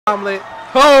Omelet.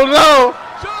 Oh no!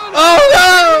 Oh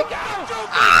no!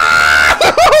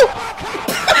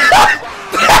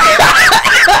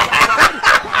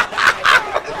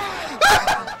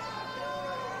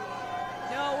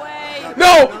 No way!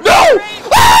 No! No!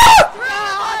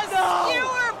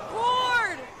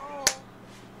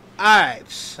 Alright,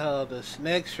 so this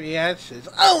next reaction is,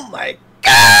 oh my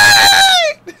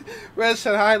god!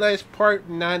 Wrestling Highlights Part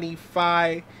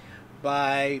 95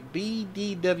 by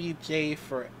BDWJ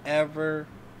Forever.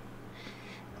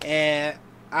 And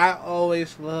I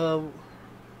always love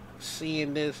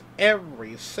seeing this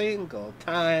every single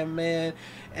time, man.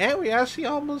 And we actually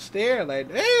almost there.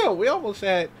 Like, damn, we almost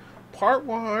at Part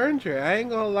 100. I ain't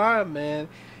gonna lie, man.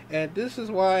 And this is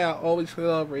why I always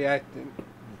love reacting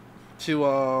to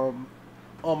Oh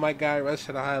My God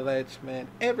Wrestling Highlights, man.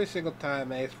 Every single time,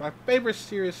 man. It's my favorite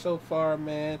series so far,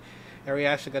 man. And we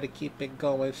actually got to keep it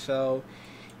going. So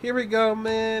here we go,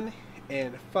 man.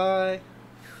 And 5,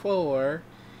 4.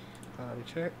 Let me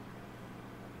check.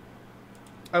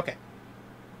 Okay.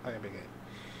 Okay, be good.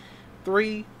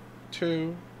 3,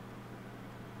 2.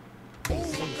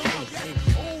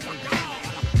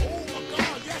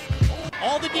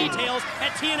 All the details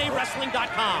at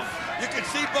TNAWrestling.com. You can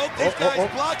see both these guys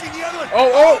blocking the other one.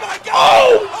 Oh my God!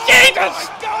 Oh, Jesus! Oh my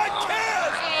God,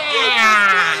 Kaz!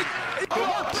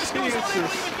 Briscoe's not able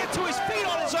to even get to his feet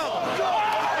on his own.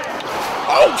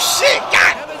 Oh shit!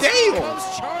 God damn!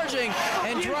 Comes charging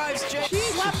and drives Jay. He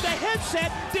left the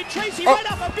headset. Did Tracy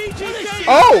right up a BGJ?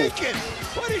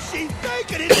 What is she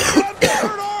thinking? It's not the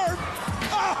hurt arm.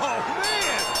 Oh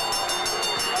man!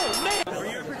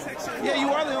 Yeah, you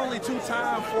are the only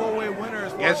two-time four-way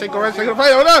winners. Yes, they go right to the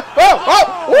fight. Oh no!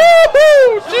 Oh!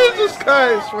 Woohoo! Jesus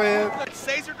Christ, man!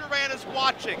 Cesar Duran is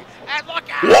watching. And look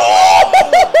out! Whoa!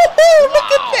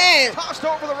 Look at that! Tossed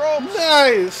over the ropes.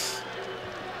 Nice.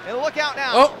 And look out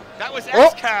now. Oh. That was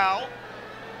X-Cow.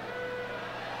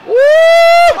 Woo!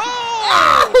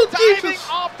 Oh! Diving Jesus.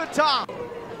 off the top.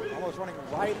 Almost running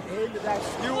right into that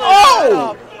skewer.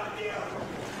 Oh!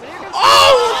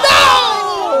 Oh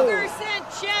no!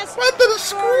 Chest Right to the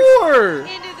skewer.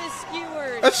 into the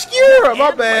skewer. A skewer,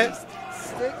 my bad.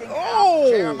 Oh!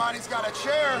 Jeremiah's got a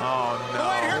chair. Oh, no.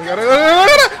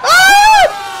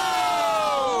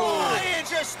 Ryan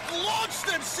just launched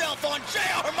himself on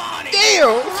Jay Armani.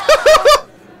 Damn!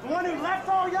 The one who left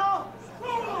all y'all?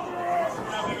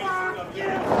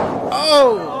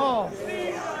 Oh!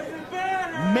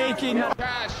 Making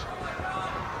cash.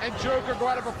 And Joker go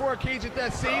at it before Cage at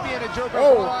that Sabian, and Joker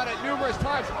go on it numerous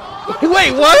times.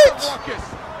 Wait, what?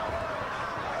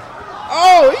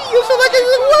 Oh, he used it like a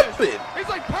weapon. He's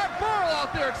like Pat Burrell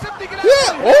out there, except he can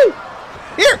Yeah. Oh!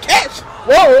 Here, catch!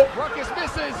 Whoa! Ruckus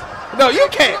misses. No, you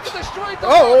catch! Look at the strength of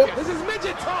Oh! Ruckus. This is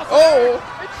midget toss. Oh!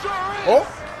 It sure is. Oh!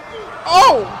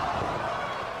 Oh!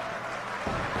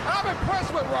 I'm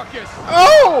impressed with Ruckus.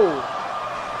 Oh!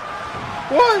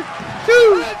 1,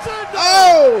 2.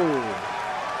 Oh!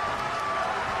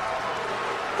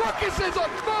 Ruckus is on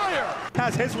fire.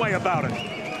 Has his way about it.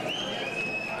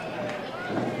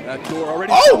 That door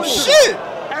already. Oh shit!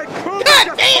 And Kruger God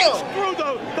just damn! punched through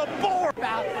the board.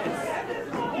 About this.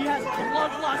 He has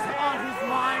bloodlust on his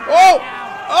mind Oh! right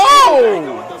now. Oh!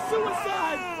 With the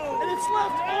suicide, and it's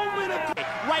left only to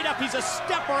right up. He's a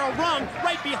step or a rung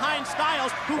right behind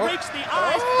Styles, who rakes the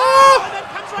eyes. Oh! And then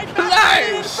comes right back.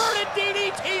 Nice! Inverted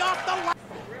DDT off the line.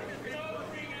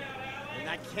 And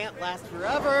that can't last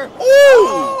forever.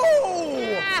 Ooh!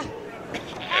 Yeah.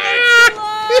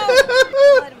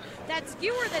 That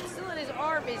skewer that's still in his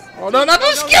arm is. Oh no, not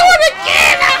the skewer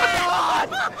again!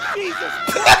 Jesus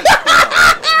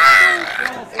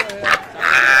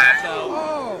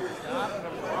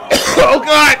Oh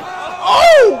god!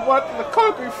 Oh! What the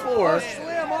concrete floor?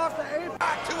 Slam off the apron.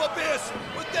 Back to Abyss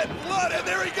with that blood, and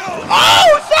there he goes.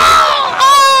 Oh no!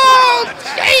 Oh!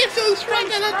 Jesus!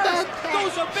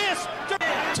 Goes Abyss.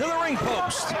 To the ring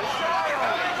post. A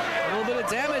little bit of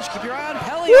damage. Keep your eye on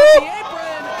Pelly off the apron.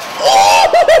 Oh!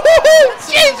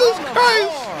 Jesus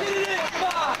Christ!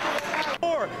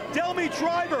 Delmy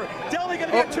Driver. Delmy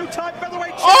gonna be a two-time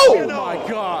featherweight Oh! champion. Oh my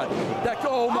God!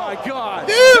 Oh my God!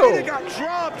 He Dude! got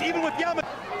dropped even with Yama.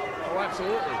 Oh,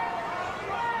 absolutely.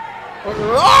 Oh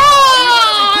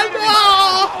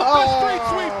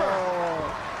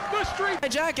The street.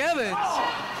 Jack Evans.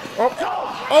 no!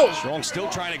 Oh! Strong still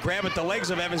trying to grab at the legs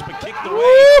of Evans, but kicked away.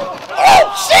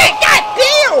 Oh shit! God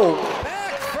damn!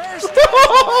 Back first.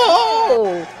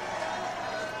 Oh!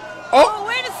 Oh,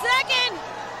 wait a second!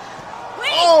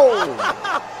 Wait! Oh!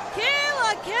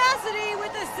 Kayla Cassidy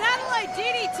with the satellite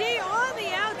DDT on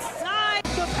the outside.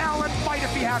 The power and fight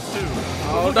if he has to.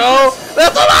 Oh no!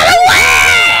 That's a lot of weight!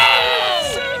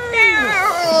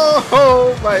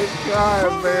 Oh my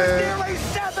God, man. Nearly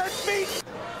 7 feet.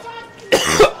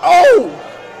 Oh!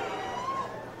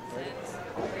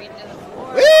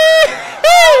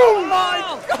 Oh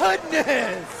my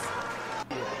goodness.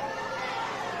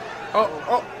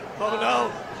 Oh! Oh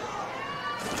no.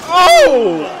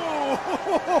 Oh!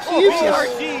 Jesus!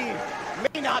 PRG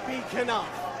may not be enough.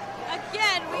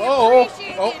 Again, we Oh,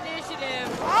 appreciate oh. the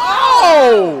initiative.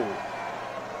 Oh!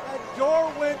 That door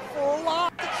went for a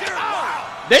lot.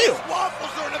 Damn!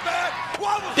 Waffles are in the back.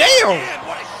 Waffles Damn! in.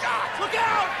 What a shot. Look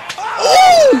out!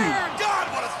 Oh! God,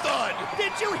 what a thud.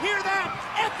 Did you hear that?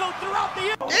 Echo throughout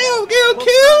the Damn, get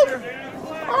killed!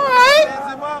 Alright!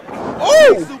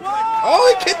 Oh! Oh,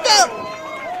 he kicked out!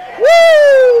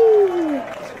 Woo!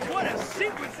 What a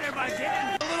sequence there by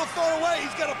Dan. A little far away.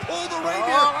 He's got to pull the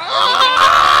reindeer.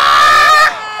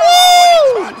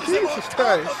 Oh! Crotches him on Jesus top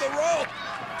Christ. of the rope.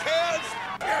 Kaz,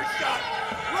 air shot.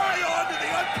 Right onto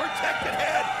the unprotected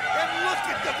head. And look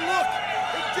at the look.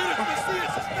 And Judas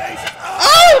Messias' face.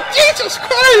 Oh, Jesus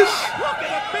Christ! Look at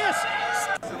the fist.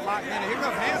 Here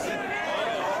comes Hanson.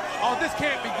 Oh, this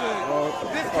can't be good.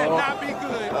 This cannot be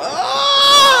good.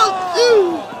 Oh,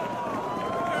 dude!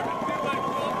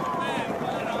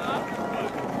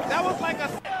 That was like a.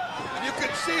 You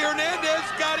could see Hernandez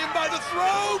got him by the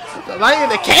throat. The light in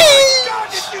the God, cage!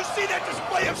 did you see that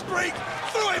display of strength?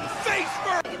 Threw him face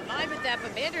first. In line with that,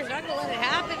 but Mander's not going to let it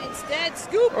happen. Instead,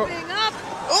 scooping up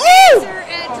Oh! Razor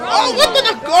and Oh, dropping look at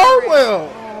on the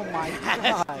gargoyle! Oh my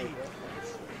God.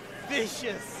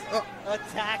 Vicious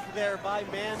attack there by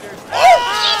Manders. Oh,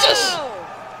 Jesus!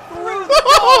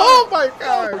 Oh, my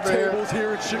God, man. Tables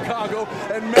here in Chicago,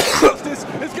 and Matt Justice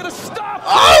is going to stop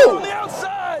Oh! on the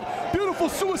outside. Beautiful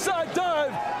suicide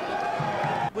dive.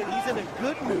 When he's in a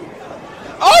good mood.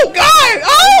 Oh, God!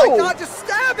 Oh my Oh! God, just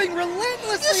stabbing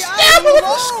relentlessly. Just stab him with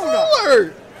the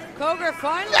sword! Coger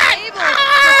finally able to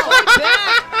fight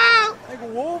back. Like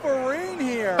Wolverine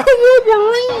here.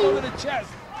 Wolverine! Over the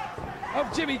chest of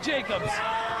Jimmy Jacobs.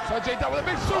 Sanjay down with a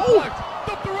big suplex.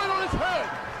 Dumped it right on his head.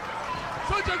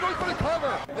 Sanjay goes for the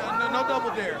cover. No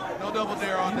double dare. No double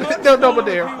dare on that. No double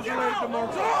dare.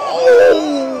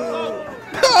 Oh!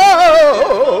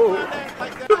 Oh!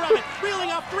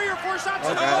 Reeling off 3 or 4 shots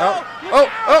in a Okay. row.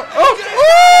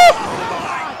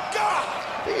 My God.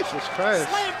 Jesus Christ.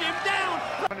 Slammed him down.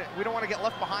 We don't want to get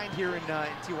left behind here in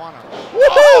Tijuana.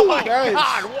 Oh my nice.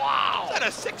 God! Wow! Is that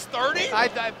a 630?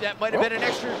 That might have been an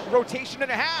extra rotation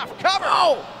and a half. Cover!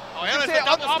 Oh, yeah, that's a off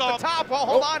double the stomp. top. Well,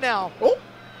 hold on now. Oh!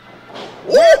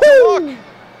 Where's the Woo! look?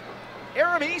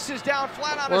 Aramis is down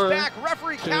flat on One, his back.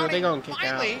 Referee Two, counting. they gonna kick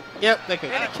finally, out. Yep, they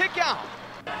kick and a out. kick out.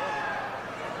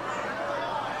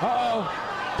 Oh!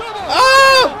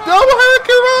 Double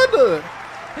Hurricane Rhonda!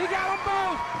 He got them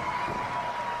both.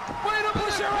 Way to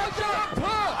push her up top.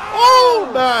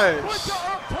 Oh, nice!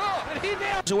 Up top. And he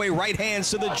nailed Away right hands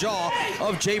to the jaw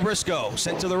of Jay Briscoe.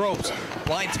 Sent to the ropes.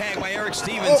 Blind tag by Eric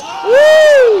Stevens.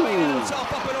 Woo!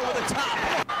 Himself up and over the top.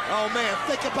 Oh, man,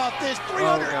 think about this.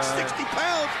 360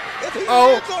 pounds. If he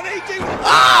Oh. lands on AJ with a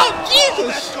Oh,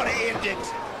 Jesus! that's going to end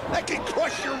it. That can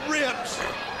crush your ribs.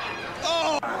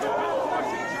 Oh.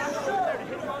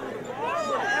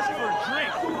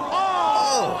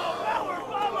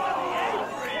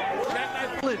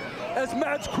 As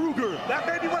Mads Kruger. That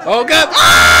may be one of Oh, God!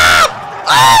 Ah!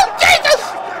 Oh, Jesus!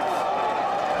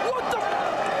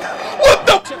 What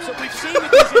the? Chips that we've seen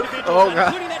with these individuals, Oh, God.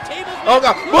 including that table. Oh,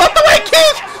 God! What the way,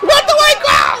 kids? What the way,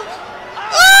 ground?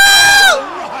 Oh!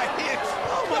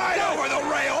 Right over the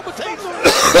rail. in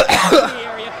the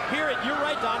area. Here at, you're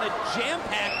right, Don, a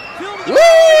jam-packed, filled with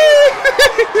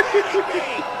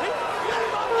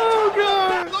Oh,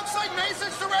 God! Looks like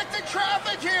Mason's directing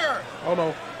traffic here. Oh,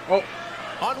 no. Oh.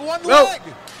 On one No. leg.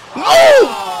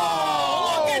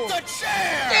 Oh! Look at the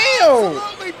chair. Damn!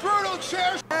 Absolutely brutal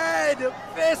chair. head.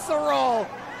 Visceral.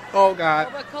 Oh, God.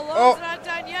 But Cologne's Oh. not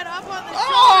done yet. Up on the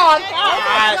Oh, shoulder.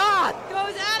 God.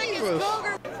 Goes Atticus Jesus.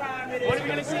 Coger. What are we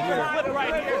going to see here? Flip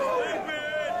right here.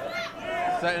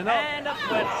 setting up. And a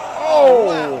flip.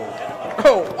 Oh!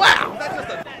 Oh, wow!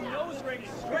 That nose ring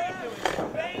straight to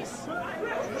his face.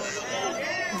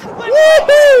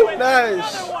 Woohoo!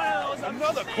 Nice! Another one of those.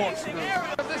 Another corkscrew.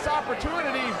 This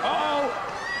opportunity. Oh,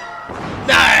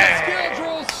 Nice!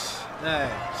 Scoundrels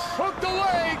Nice. hook the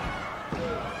leg,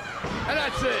 and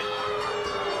that's it.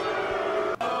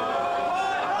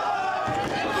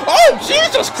 Oh,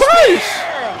 Jesus Christ!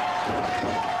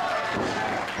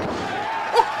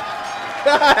 Oh,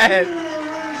 God!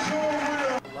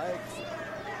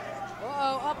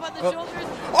 Uh-oh, up on the shoulders.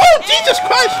 Oh, Jesus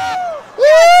Christ! Woo!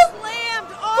 Slammed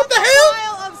What off the the hell?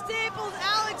 pile of Staples.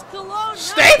 Alex Colon.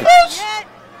 Staples? Yet.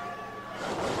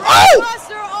 Oh!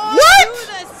 Buster on What? to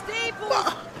the Staples.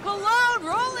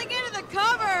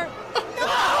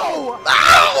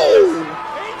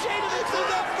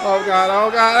 Oh God! Oh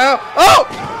God! Oh! Oh!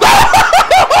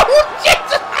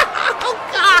 Jesus! Oh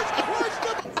God!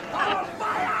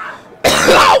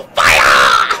 Oh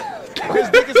fire! Chris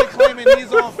Dickinson claiming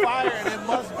he's on fire, and it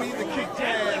must be the kick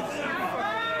pads.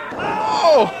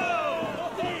 Oh!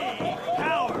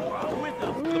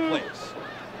 The place.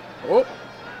 Oh!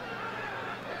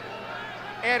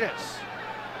 Ennis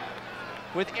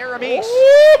with Aramis.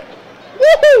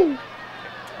 Woohoo!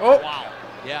 Oh! Wow.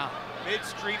 Yeah.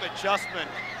 Midstream adjustment.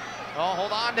 Oh,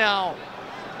 hold on now.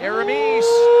 Aramis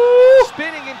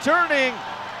spinning and turning.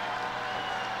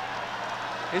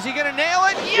 Is he going to nail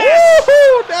it? Yes!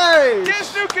 Woohoo! Nice!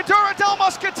 Desnu Couture del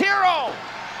Mosquetero.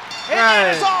 And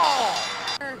that is all.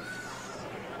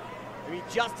 I mean,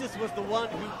 Justice was the one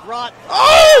who brought.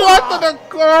 Oh! What the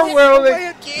cartwheel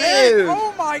again!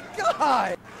 Oh my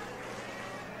God!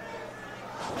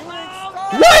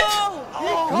 What?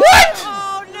 What?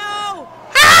 Oh no!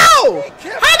 How?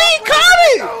 How did he caught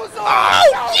it?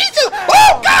 Oh Jesus!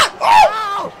 Oh God!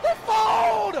 Oh!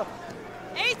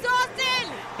 Ace Austin!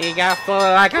 He got full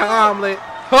like an omelet.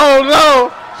 Oh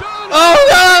no! Oh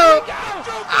no!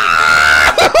 Ah!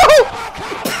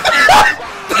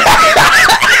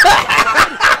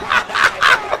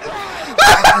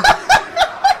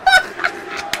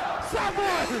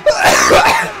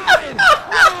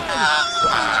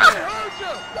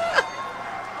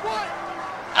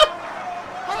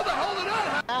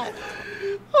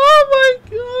 Oh my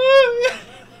God!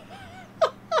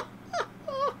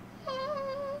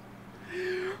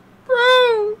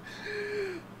 Bro!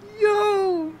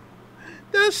 Yo!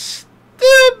 That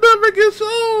still never gets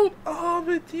old! Oh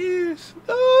my tears!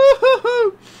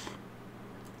 Oh.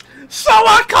 So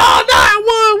I called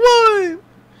 911!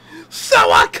 So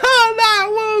I called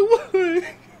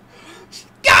 911!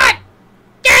 God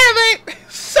damn it!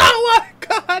 So I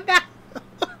called 911!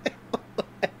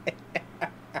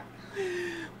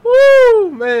 Woo,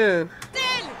 man!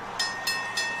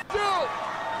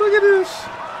 Look at this!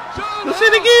 Let's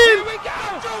hit again!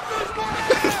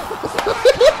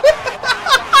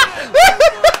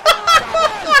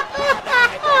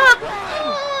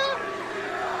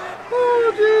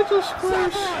 Oh, Jesus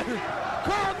Christ!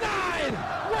 Call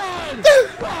 911!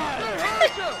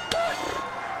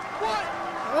 What?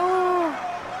 Oh!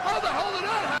 How the hell did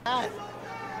that happen?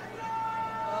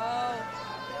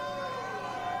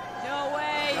 No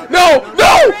way! No!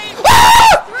 No! Ah!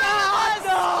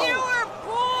 Skewer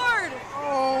board!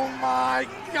 Oh my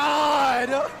God!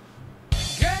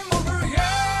 Game over,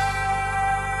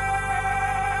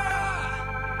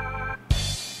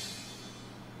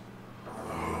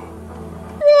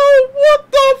 Bro, what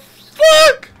the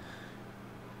fuck?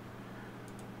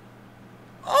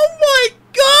 Oh my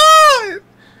God!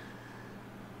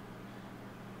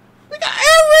 We got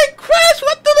Eric crash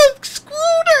went through the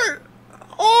scooter!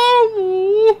 Oh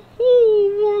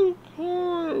my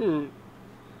God!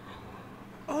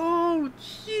 Oh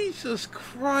Jesus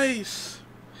Christ,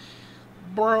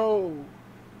 bro!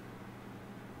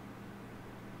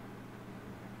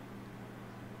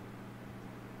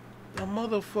 The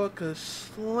motherfucker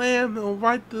slammed him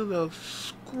right through the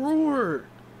screwer.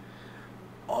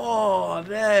 Oh,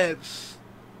 that's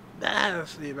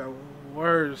the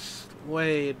worst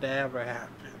way that ever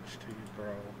happens to you,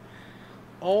 bro.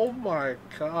 Oh my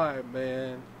God,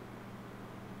 man.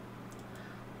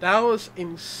 That was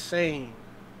insane.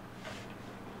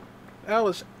 That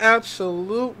was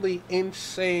absolutely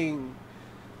insane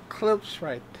clips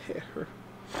right there.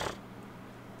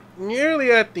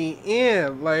 Nearly at the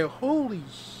end, like, holy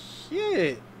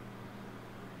shit.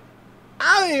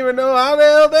 I don't even know how the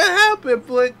hell that happened,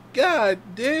 but god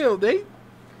damn, that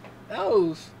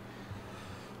was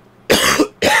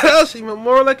that's even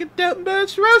more like a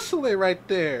deathmatch wrestling right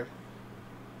there.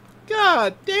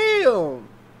 God damn.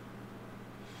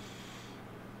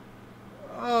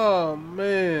 Oh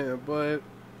man, but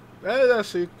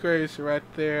that's crazy right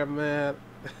there, man.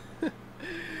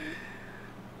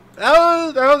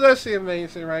 that was actually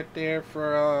amazing right there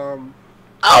for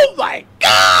oh my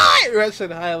God!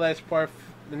 Wrestling Highlights Part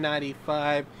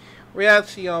 95. We're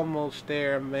actually almost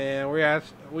there, man.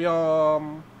 We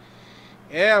almost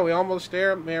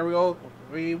there, man.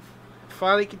 We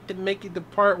finally get to make it to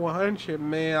Part 100,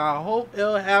 man. I hope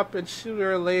it'll happen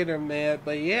sooner or later, man.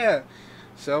 But yeah,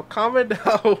 so comment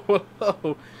down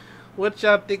below what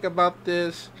y'all think about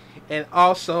this, and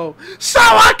also, so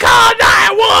I call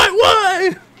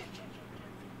 911.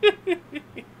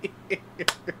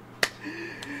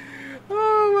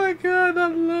 Oh my God, I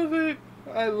love it.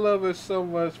 I love it so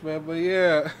much, man. But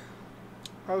yeah,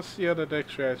 I'll see you on the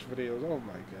next trash videos. Oh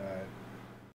my God.